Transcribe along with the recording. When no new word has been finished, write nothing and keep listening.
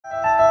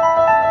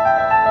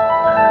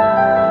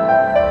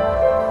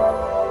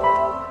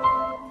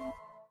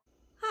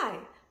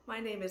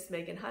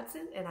Megan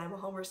Hutson, and I'm a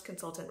Homeworks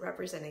Consultant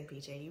representing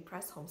BJU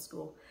Press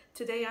Homeschool.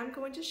 Today I'm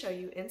going to show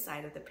you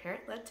inside of the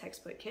Parent-Led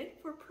Textbook Kit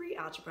for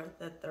Pre-Algebra,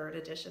 the 3rd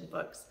edition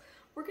books.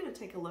 We're going to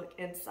take a look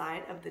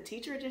inside of the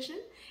Teacher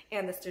Edition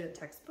and the Student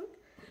Textbook.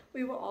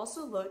 We will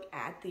also look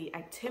at the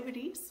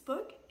Activities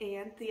book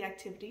and the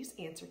Activities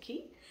Answer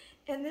Key,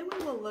 and then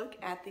we will look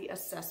at the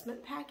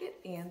Assessment Packet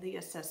and the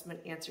Assessment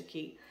Answer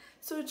Key.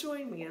 So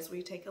join me as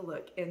we take a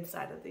look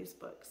inside of these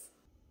books.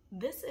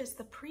 This is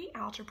the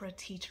Pre-Algebra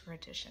Teacher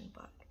Edition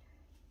book.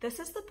 This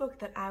is the book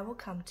that I will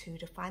come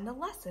to find the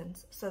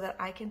lessons so that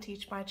I can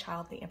teach my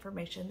child the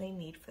information they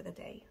need for the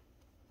day.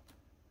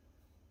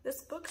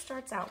 This book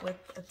starts out with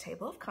a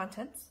table of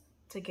contents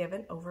to give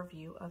an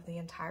overview of the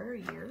entire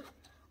year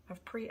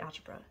of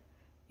pre-algebra.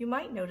 You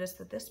might notice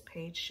that this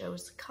page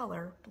shows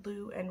color,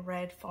 blue and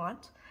red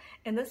font,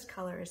 and this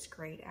color is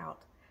grayed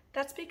out.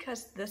 That's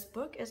because this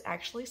book is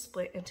actually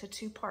split into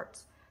 2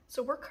 parts.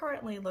 So we're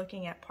currently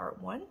looking at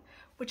part 1,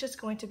 which is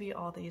going to be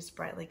all these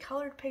brightly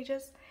colored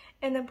pages,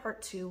 and then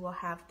part 2 will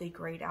have the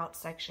grayed out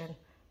section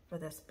for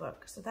this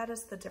book. So that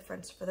is the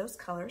difference for those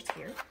colors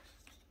here.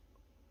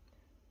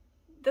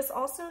 This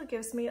also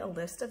gives me a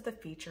list of the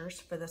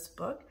features for this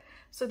book.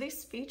 So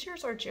these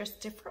features are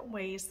just different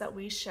ways that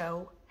we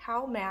show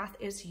how math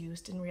is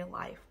used in real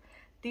life.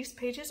 These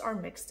pages are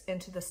mixed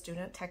into the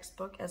student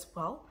textbook as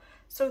well.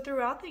 So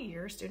throughout the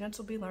year, students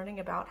will be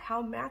learning about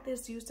how math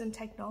is used in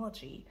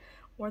technology,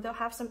 or they'll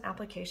have some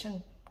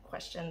application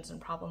questions and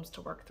problems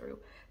to work through.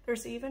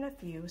 There's even a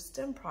few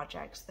STEM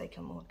projects they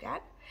can look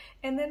at.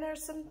 And then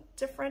there's some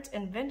different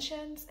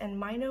inventions and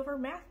mind over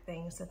math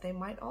things that they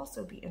might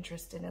also be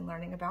interested in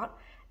learning about.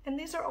 And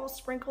these are all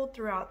sprinkled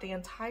throughout the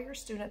entire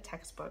student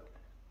textbook.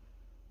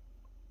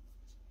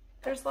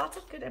 There's lots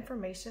of good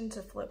information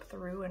to flip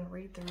through and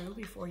read through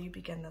before you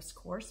begin this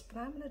course, but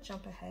I'm going to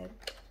jump ahead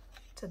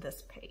to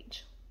this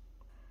page.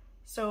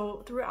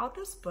 So throughout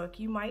this book,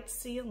 you might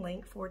see a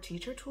link for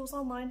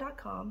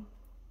teachertoolsonline.com,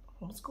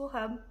 Homeschool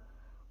Hub,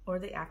 or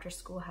the After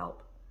School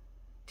Help.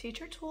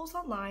 Teacher Tools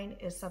Online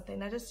is something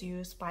that is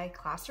used by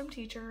classroom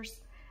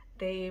teachers.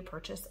 They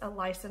purchase a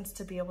license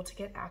to be able to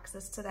get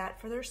access to that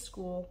for their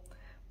school.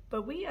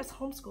 But we as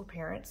homeschool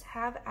parents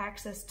have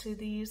access to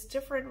these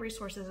different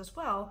resources as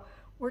well.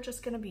 We're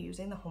just going to be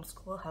using the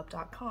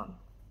homeschoolhub.com.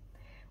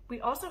 We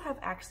also have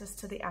access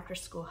to the After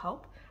School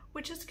Help,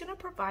 which is going to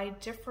provide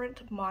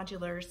different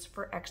modulars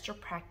for extra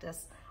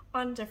practice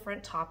on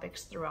different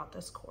topics throughout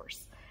this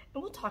course.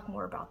 And we'll talk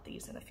more about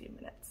these in a few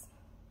minutes.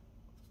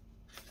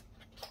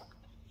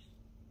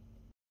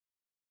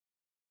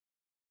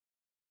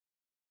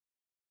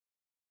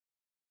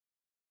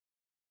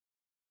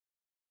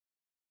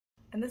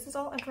 And this is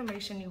all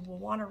information you will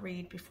want to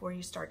read before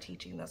you start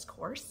teaching this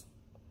course.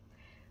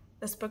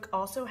 This book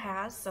also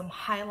has some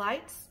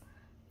highlights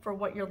for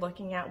what you're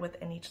looking at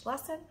within each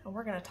lesson, and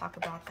we're going to talk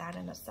about that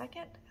in a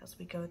second as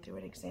we go through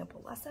an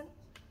example lesson.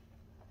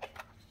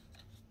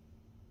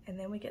 And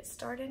then we get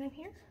started in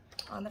here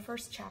on the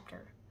first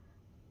chapter.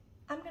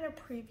 I'm going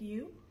to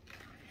preview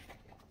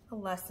a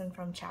lesson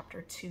from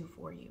chapter 2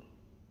 for you.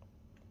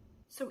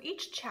 So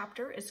each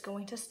chapter is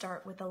going to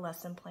start with a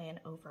lesson plan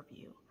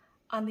overview.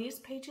 On these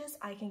pages,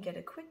 I can get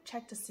a quick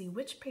check to see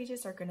which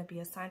pages are going to be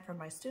assigned for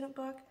my student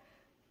book,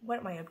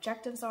 what my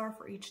objectives are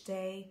for each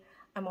day.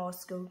 I'm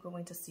also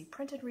going to see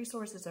printed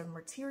resources or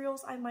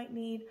materials I might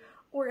need,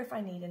 or if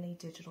I need any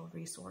digital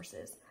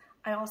resources.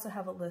 I also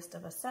have a list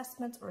of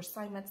assessments or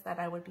assignments that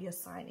I would be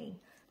assigning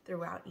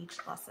throughout each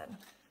lesson.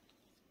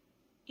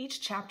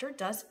 Each chapter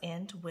does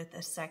end with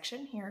a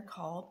section here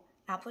called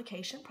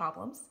Application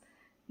Problems.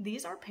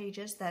 These are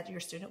pages that your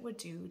student would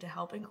do to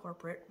help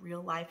incorporate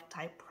real-life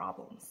type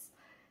problems.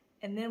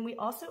 And then we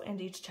also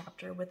end each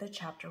chapter with a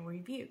chapter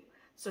review.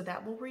 So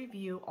that will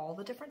review all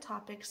the different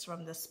topics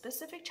from the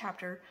specific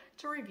chapter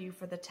to review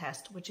for the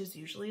test, which is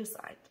usually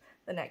assigned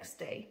the next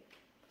day.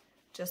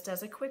 Just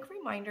as a quick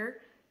reminder,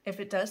 if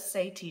it does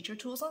say Teacher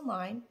Tools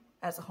Online,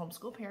 as a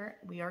homeschool parent,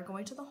 we are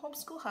going to the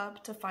Homeschool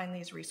Hub to find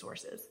these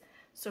resources.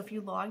 So if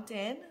you logged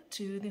in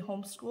to the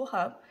Homeschool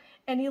Hub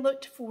and you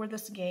looked for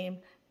this game,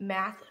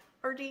 Math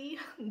or D,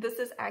 this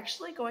is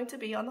actually going to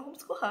be on the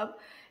Homeschool Hub,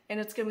 and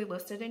it's going to be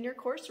listed in your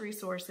course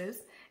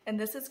resources. And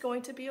this is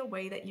going to be a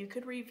way that you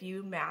could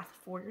review math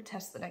for your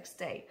test the next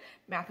day.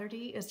 Math or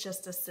D is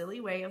just a silly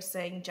way of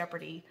saying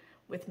Jeopardy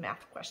with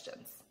math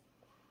questions.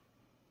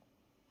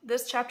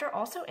 This chapter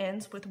also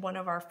ends with one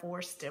of our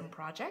 4 STEM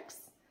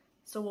projects.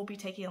 So we'll be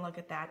taking a look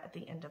at that at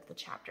the end of the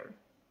chapter.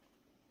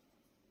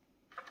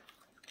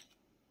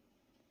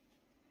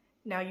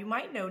 Now you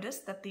might notice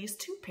that these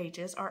 2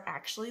 pages are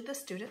actually the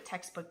student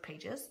textbook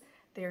pages.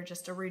 They are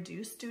just a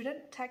reduced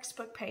student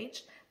textbook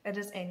page that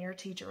is in your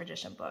Teacher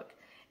Edition book.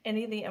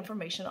 Any of the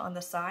information on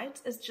the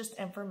sides is just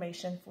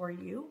information for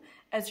you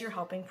as you're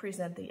helping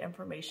present the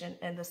information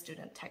in the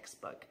student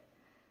textbook.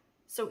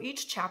 So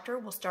each chapter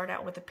will start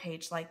out with a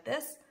page like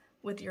this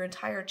with your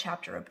entire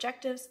chapter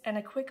objectives and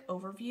a quick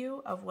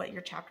overview of what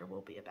your chapter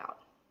will be about.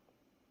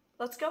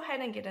 Let's go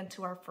ahead and get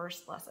into our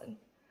first lesson.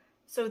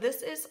 So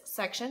this is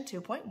section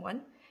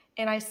 2.1,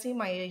 And I see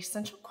my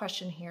essential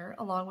question here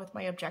along with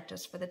my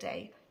objectives for the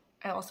day.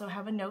 I also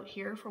have a note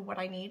here for what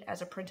I need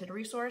as a printed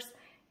resource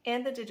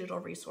and the digital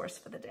resource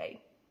for the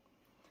day.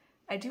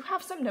 I do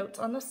have some notes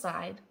on the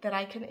side that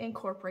I can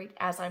incorporate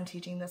as I'm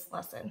teaching this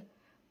lesson,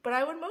 but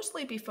I would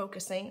mostly be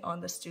focusing on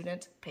the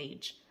student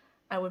page.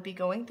 I would be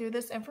going through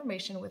this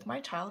information with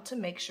my child to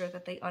make sure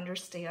that they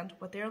understand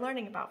what they're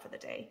learning about for the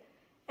day,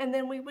 and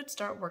then we would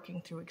start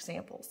working through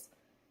examples.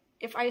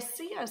 If I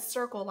see a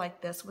circle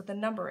like this with a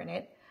number in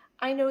it,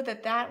 I know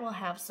that that will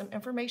have some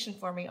information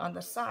for me on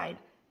the side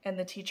and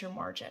the teacher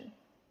margin.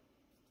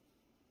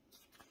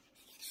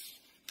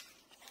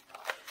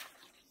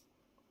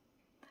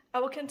 I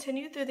will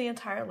continue through the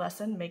entire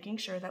lesson, making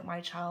sure that my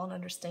child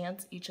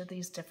understands each of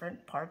these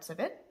different parts of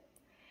it.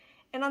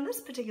 And on this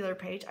particular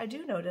page, I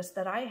do notice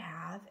that I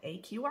have a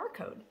QR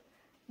code.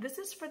 This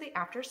is for the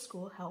After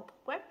School Help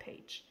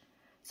webpage.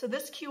 So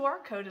this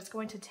QR code is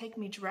going to take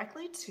me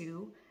directly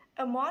to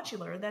a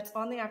modular that's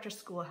on the After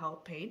School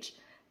Help page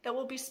that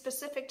will be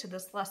specific to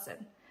this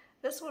lesson.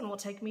 This one will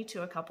take me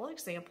to a couple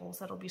examples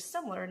that'll be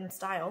similar in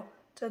style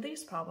to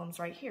these problems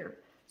right here.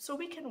 So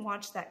we can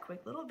watch that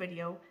quick little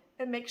video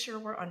and make sure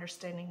we're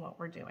understanding what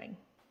we're doing.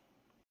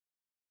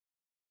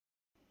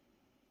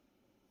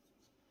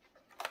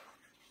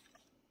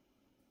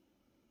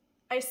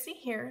 I see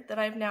here that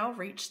I've now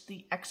reached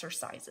the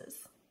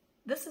exercises.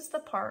 This is the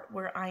part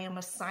where I am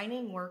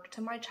assigning work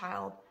to my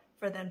child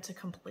for them to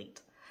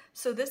complete.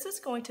 So this is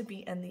going to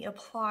be in the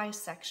apply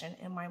section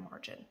in my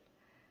margin.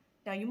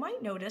 Now you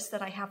might notice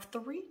that I have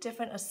 3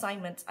 different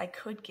assignments I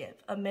could give: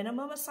 a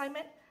minimum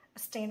assignment, a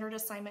standard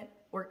assignment,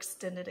 or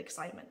extended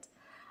assignment.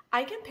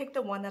 I can pick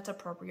the one that's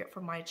appropriate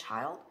for my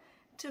child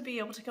to be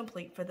able to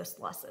complete for this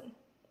lesson.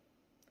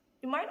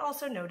 You might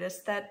also notice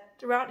that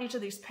throughout each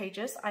of these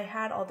pages, I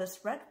had all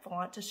this red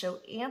font to show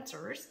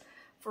answers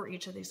for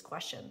each of these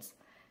questions.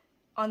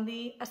 On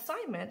the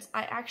assignments,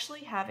 I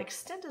actually have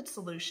extended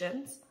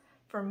solutions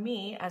for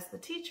me as the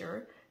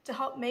teacher to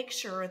help make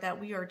sure that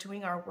we are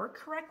doing our work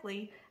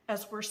correctly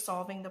as we're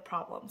solving the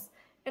problems.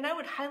 And I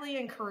would highly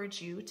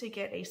encourage you to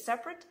get a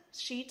separate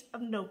sheet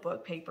of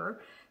notebook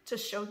paper to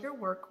show your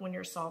work when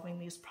you're solving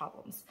these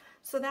problems.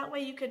 So that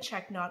way you can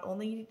check not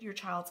only your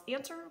child's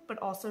answer, but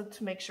also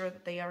to make sure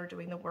that they are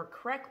doing the work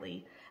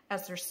correctly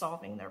as they're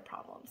solving their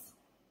problems.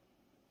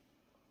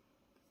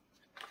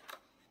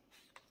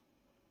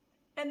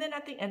 And then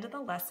at the end of the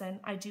lesson,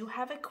 I do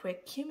have a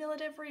quick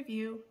cumulative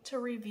review to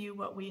review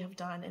what we have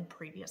done in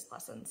previous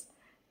lessons.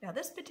 Now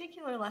this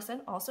particular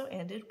lesson also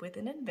ended with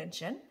an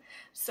invention.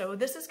 So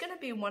this is going to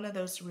be one of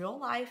those real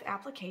life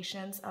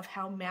applications of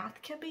how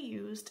math can be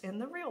used in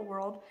the real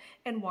world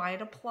and why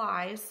it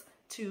applies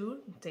to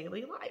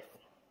daily life.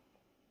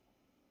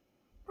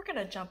 We're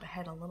going to jump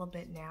ahead a little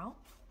bit now.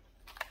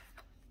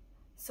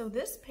 So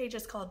this page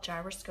is called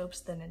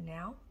Gyroscopes Then and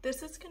Now.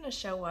 This is going to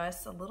show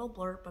us a little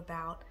blurb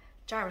about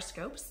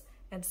gyroscopes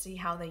and see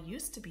how they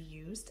used to be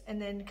used,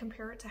 and then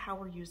compare it to how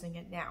we're using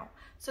it now.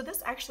 So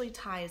this actually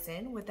ties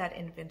in with that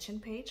invention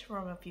page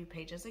from a few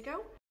pages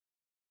ago.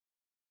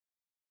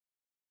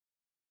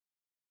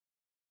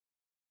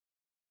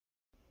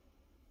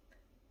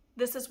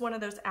 This is one of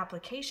those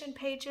application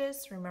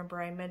pages.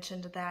 Remember, I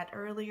mentioned that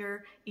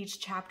earlier. Each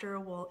chapter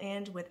will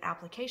end with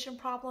application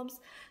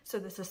problems. So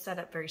this is set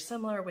up very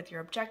similar with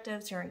your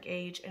objectives, your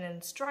engage and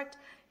instruct.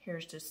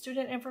 Here's the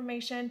student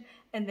information,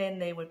 and then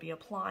they would be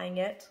applying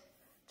it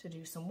to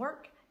do some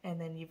work,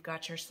 and then you've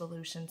got your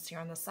solutions here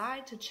on the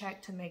side to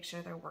check to make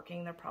sure they're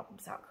working their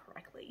problems out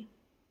correctly.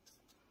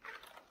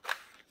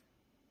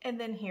 And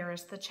then here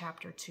is the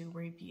Chapter 2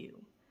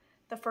 review.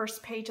 The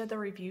first page of the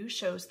review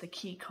shows the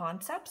key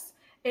concepts.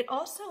 It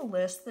also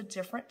lists the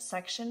different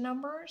section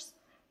numbers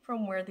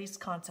from where these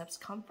concepts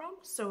come from.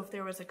 So if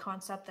there was a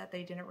concept that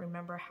they didn't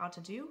remember how to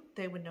do,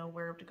 they would know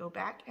where to go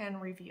back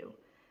and review.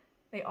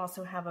 They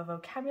also have a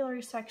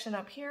vocabulary section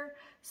up here.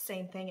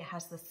 Same thing, it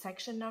has the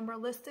section number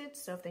listed,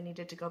 so if they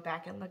needed to go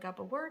back and look up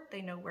a word,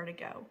 they know where to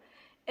go.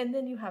 And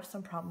then you have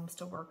some problems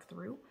to work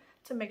through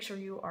to make sure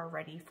you are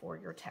ready for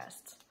your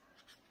test.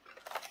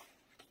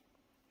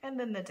 And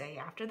then the day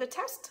after the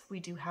test, we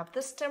do have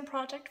the STEM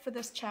project for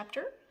this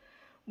chapter.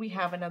 We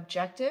have an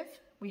objective.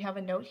 We have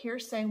a note here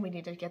saying we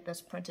need to get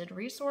this printed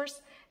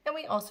resource, and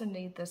we also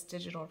need this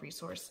digital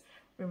resource.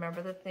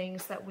 Remember, the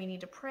things that we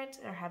need to print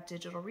or have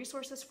digital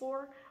resources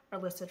for are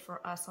listed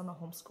for us on the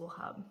Homeschool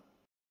Hub.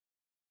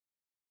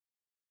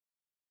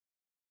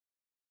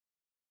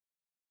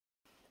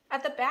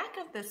 At the back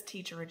of this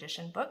teacher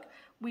edition book,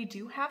 we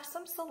do have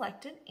some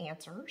selected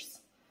answers,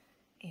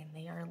 and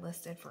they are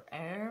listed for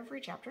every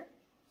chapter.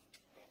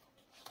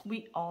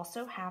 We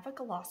also have a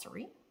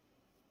glossary,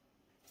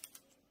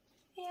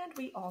 and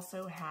we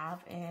also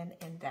have an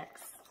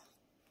index.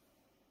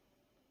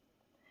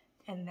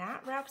 And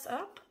that wraps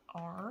up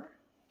our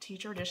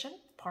teacher edition,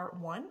 part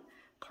 1.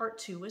 Part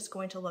 2 is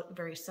going to look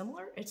very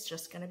similar. It's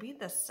just going to be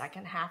the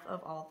second half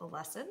of all the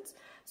lessons.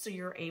 So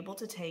you're able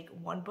to take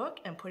one book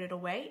and put it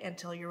away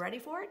until you're ready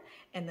for it,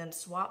 and then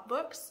swap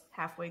books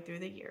halfway through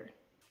the year.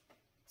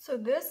 So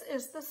this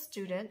is the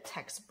student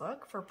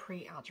textbook for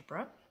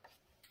pre-algebra.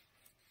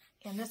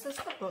 And this is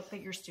the book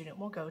that your student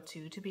will go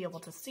to be able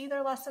to see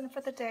their lesson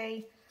for the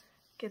day,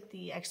 get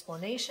the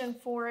explanation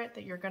for it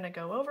that you're going to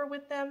go over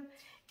with them,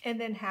 and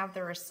then have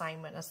their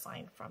assignment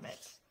assigned from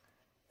it.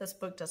 This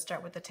book does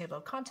start with the table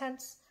of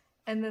contents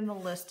and then the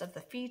list of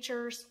the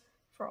features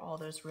for all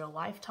those real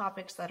life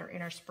topics that are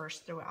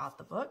interspersed throughout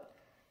the book.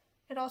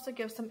 It also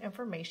gives some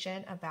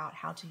information about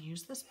how to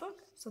use this book,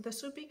 so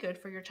this would be good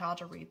for your child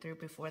to read through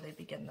before they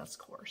begin this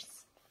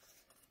course.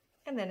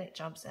 And then it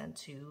jumps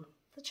into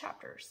the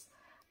chapters.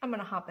 I'm going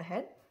to hop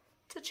ahead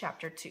to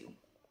chapter 2.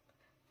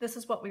 This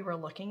is what we were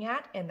looking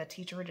at in the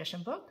teacher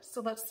edition book,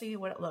 so let's see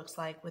what it looks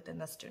like within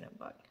the student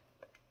book.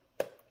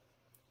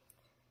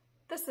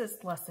 This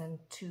is lesson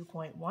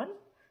 2.1.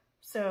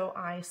 So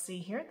I see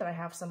here that I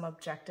have some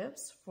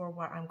objectives for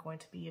what I'm going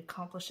to be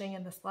accomplishing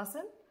in this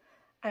lesson.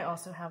 I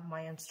also have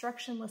my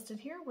instruction listed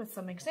here with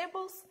some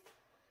examples,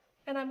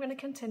 and I'm going to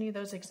continue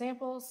those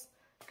examples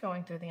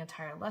going through the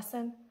entire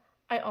lesson.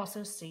 I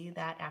also see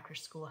that after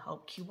school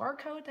help QR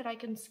code that I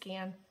can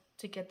scan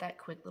to get that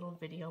quick little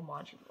video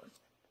module.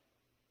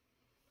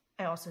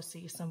 I also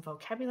see some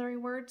vocabulary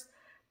words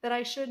that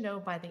I should know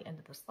by the end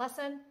of this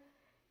lesson,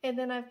 and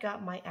then I've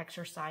got my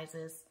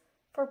exercises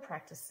for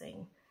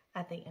practicing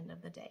at the end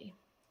of the day.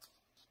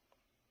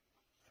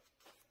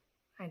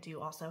 I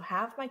do also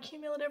have my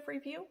cumulative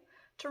review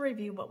to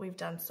review what we've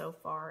done so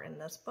far in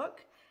this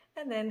book,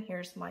 and then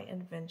here's my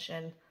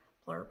invention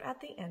blurb at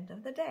the end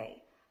of the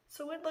day.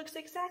 So it looks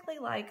exactly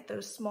like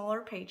those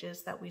smaller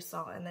pages that we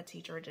saw in the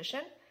teacher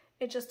edition.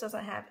 It just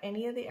doesn't have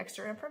any of the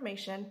extra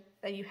information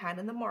that you had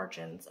in the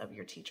margins of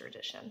your teacher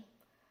edition.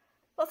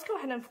 Let's go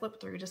ahead and flip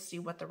through to see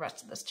what the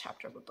rest of this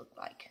chapter would look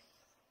like.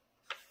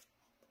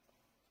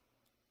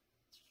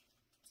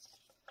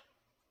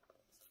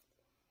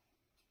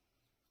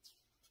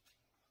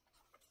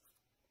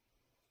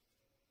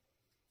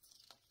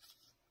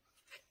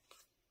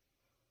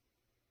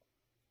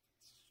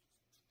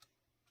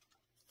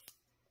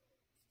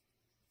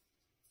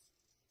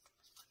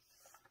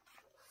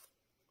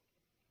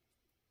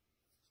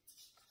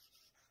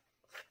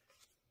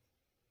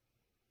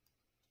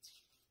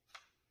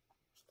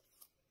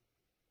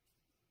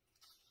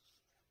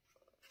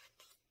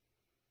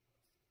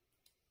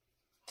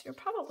 You're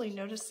probably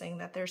noticing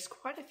that there's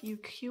quite a few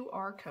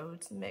QR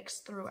codes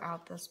mixed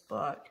throughout this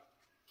book.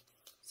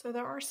 So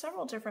there are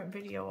several different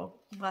video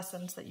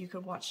lessons that you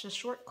could watch just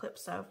short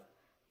clips of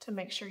to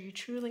make sure you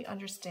truly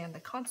understand the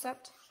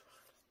concept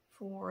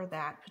for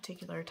that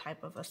particular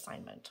type of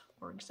assignment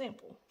or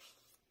example.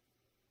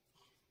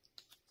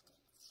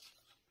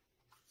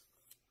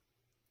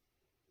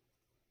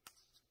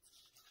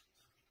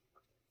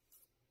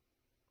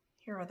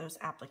 Here are those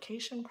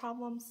application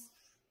problems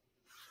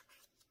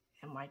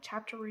and my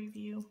chapter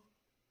review,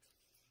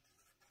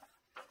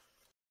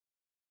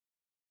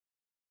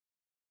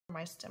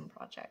 my STEM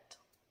project.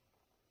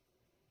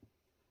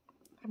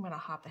 I'm going to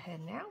hop ahead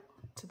now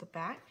to the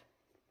back.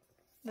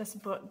 This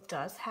book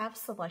does have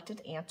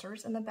selected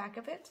answers in the back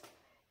of it.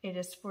 It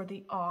is for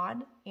the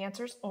odd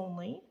answers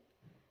only,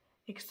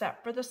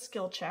 except for the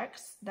skill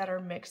checks that are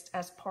mixed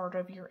as part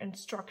of your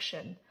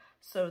instruction.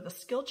 So the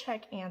skill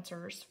check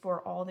answers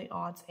for all the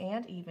odds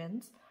and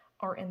evens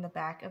are in the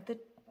back of the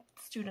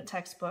student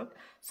textbook,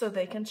 so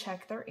they can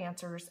check their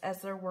answers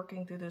as they're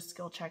working through those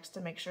skill checks to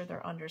make sure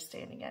they're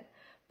understanding it.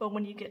 But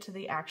when you get to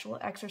the actual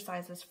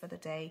exercises for the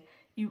day,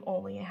 you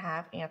only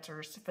have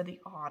answers for the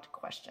odd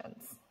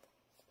questions.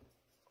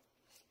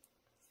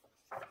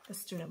 The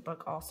student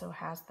book also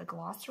has the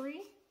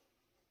glossary,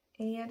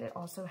 and it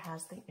also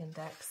has the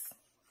index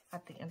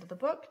at the end of the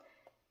book.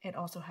 It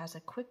also has a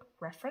quick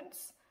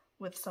reference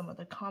with some of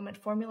the common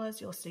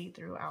formulas you'll see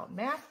throughout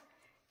math.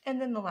 And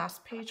then the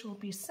last page will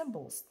be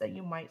symbols that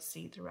you might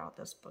see throughout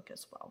this book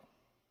as well.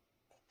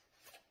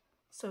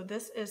 So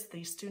this is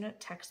the student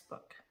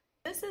textbook.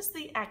 This is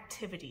the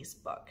activities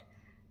book.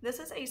 This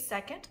is a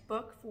second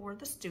book for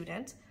the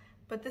student,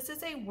 but this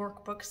is a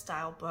workbook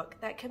style book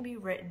that can be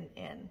written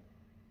in.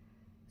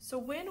 So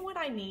when would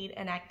I need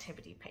an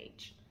activity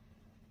page?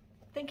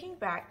 Thinking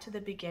back to the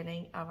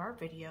beginning of our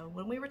video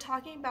when we were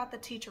talking about the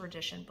teacher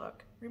edition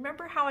book,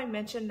 remember how I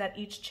mentioned that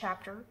each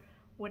chapter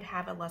would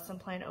have a lesson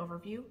plan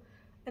overview?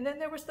 And then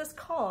there was this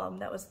column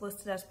that was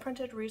listed as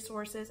printed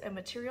resources and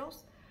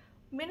materials.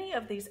 Many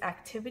of these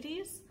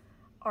activities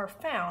are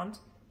found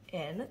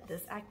in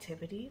this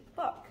activity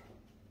book.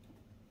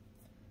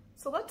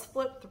 So let's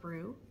flip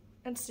through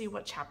and see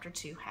what chapter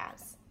 2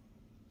 has.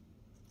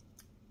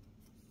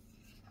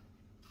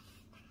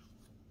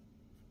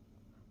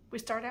 We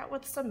start out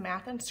with some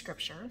math and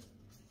scripture,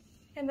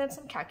 and then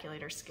some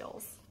calculator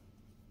skills.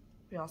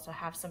 We also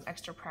have some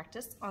extra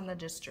practice on the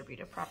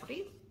distributive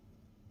property,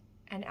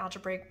 an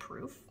algebraic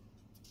proof,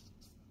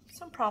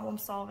 some problem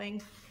solving,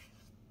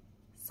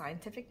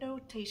 scientific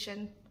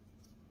notation,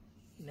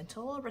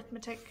 mental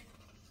arithmetic,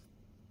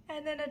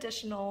 and then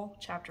additional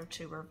chapter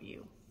 2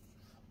 review.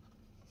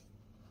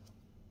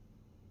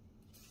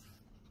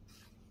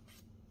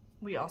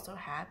 We also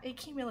have a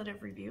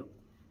cumulative review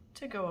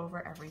to go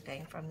over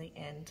everything from the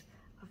end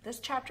of this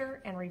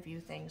chapter and review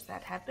things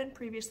that have been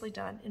previously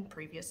done in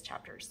previous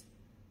chapters.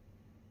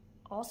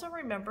 Also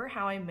remember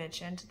how I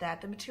mentioned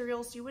that the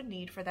materials you would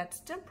need for that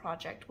STEM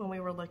project when we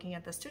were looking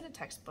at the student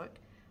textbook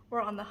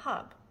were on the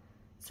hub.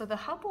 So the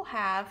hub will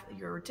have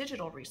your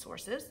digital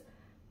resources,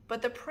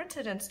 but the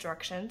printed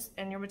instructions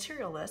and your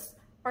material lists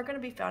are going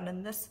to be found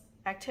in this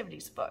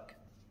activities book.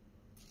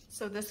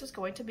 So this is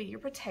going to be your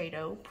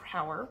potato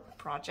power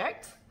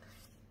project.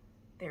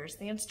 There's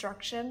the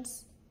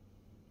instructions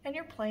and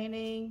your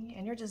planning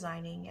and your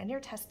designing and your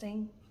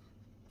testing.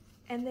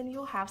 And then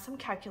you'll have some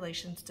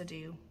calculations to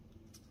do.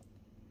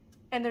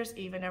 And there's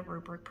even a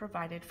rubric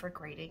provided for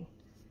grading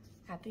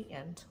at the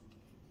end.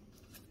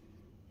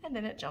 And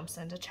then it jumps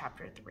into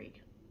chapter 3.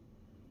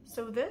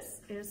 So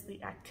this is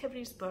the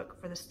activities book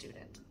for the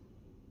student.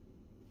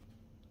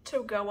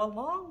 To go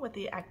along with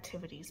the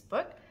activities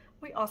book,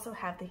 we also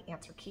have the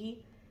answer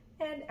key,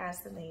 and as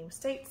the name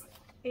states,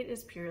 it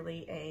is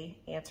purely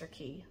an answer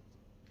key.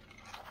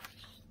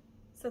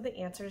 So the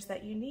answers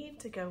that you need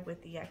to go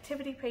with the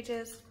activity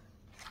pages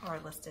are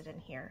listed in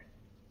here.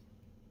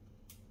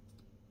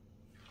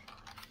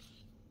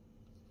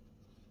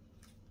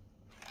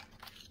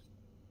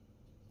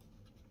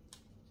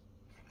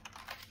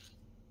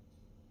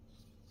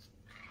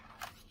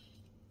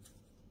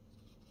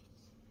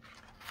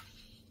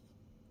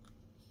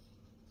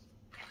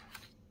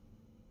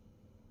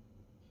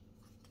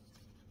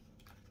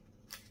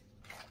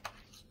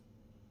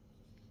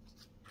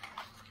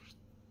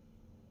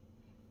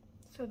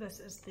 So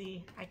this is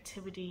the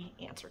activity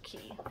answer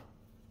key.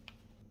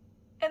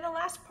 And the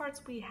last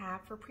parts we have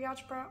for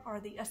pre-algebra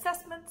are the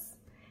assessments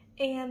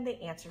and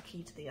the answer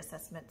key to the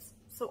assessments.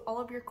 So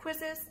all of your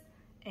quizzes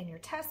and your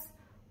tests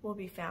will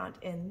be found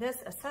in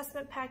this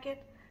assessment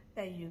packet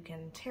that you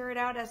can tear it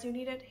out as you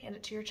need it, hand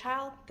it to your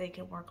child, they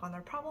can work on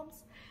their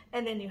problems,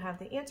 and then you have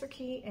the answer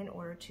key in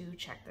order to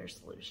check their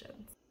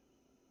solutions.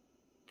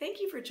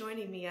 Thank you for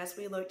joining me as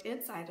we looked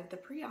inside of the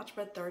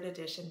Pre-Algebra 3rd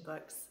edition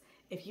books.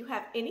 If you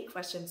have any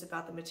questions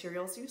about the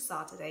materials you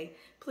saw today,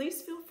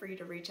 please feel free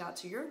to reach out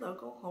to your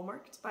local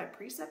Homework by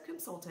Precept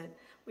consultant.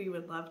 We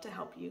would love to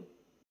help you.